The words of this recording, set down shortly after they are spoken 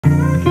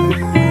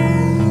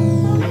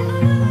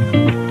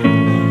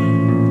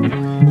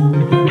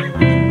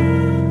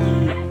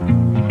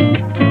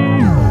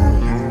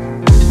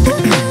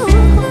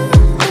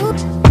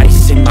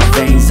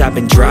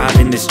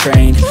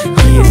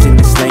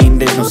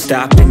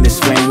stopping this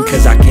flame,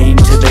 cause I came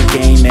to the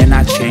game and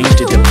I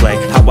changed it to play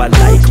how I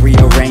like,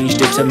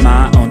 rearranged it to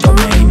my own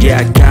domain. Yeah,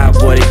 I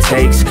got what it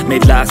takes,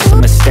 made lots of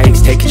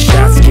mistakes, taking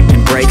shots,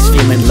 skipping breaks,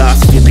 feeling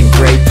lost, feeling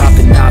great,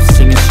 popping off,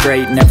 singing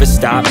straight, never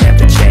stopped,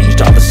 never changed.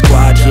 All the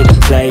squad here to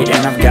play,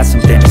 and I've got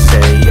something to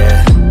say,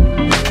 yeah.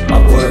 I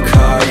work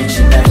hard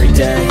each and every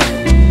day,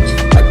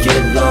 I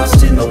get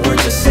lost in the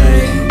words I say,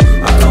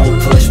 I don't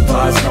push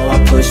pause, no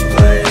I push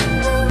play,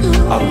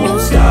 I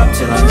won't stop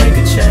till I make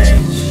a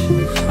change.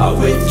 I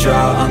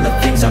withdraw on the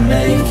things I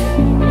make,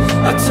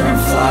 I turn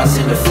flaws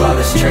into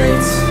flawless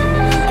traits,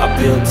 I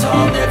build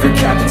tall, never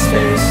capped in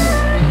space,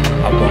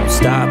 I won't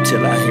stop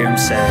till I hear him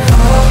say,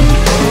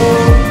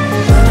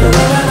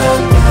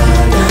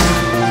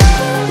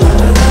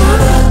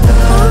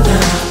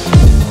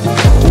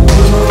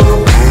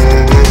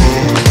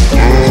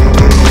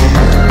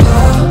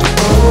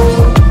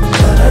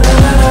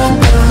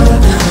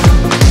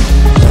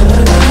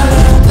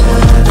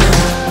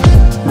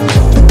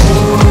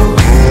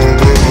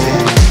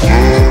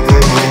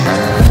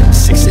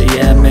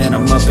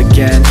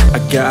 I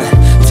got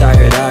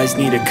tired eyes,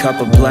 need a cup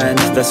of blend.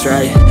 That's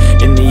right,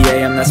 in the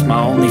AM, that's my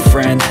only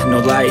friend. No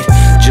light,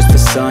 just the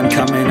sun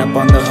coming up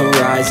on the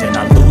horizon.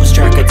 I lose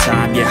track of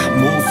time, yeah, I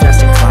move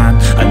fast and climb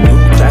a new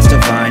class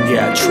divine,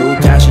 yeah, true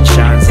passion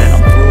shines. And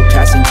I'm through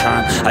passing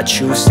time, I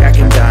choose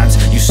stacking dimes.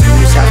 You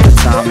snooze half the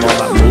time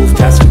while I move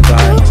passing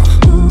by.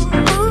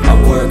 I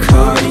work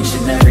hard each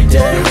and every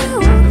day,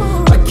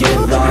 I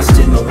get lost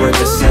in the words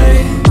I say,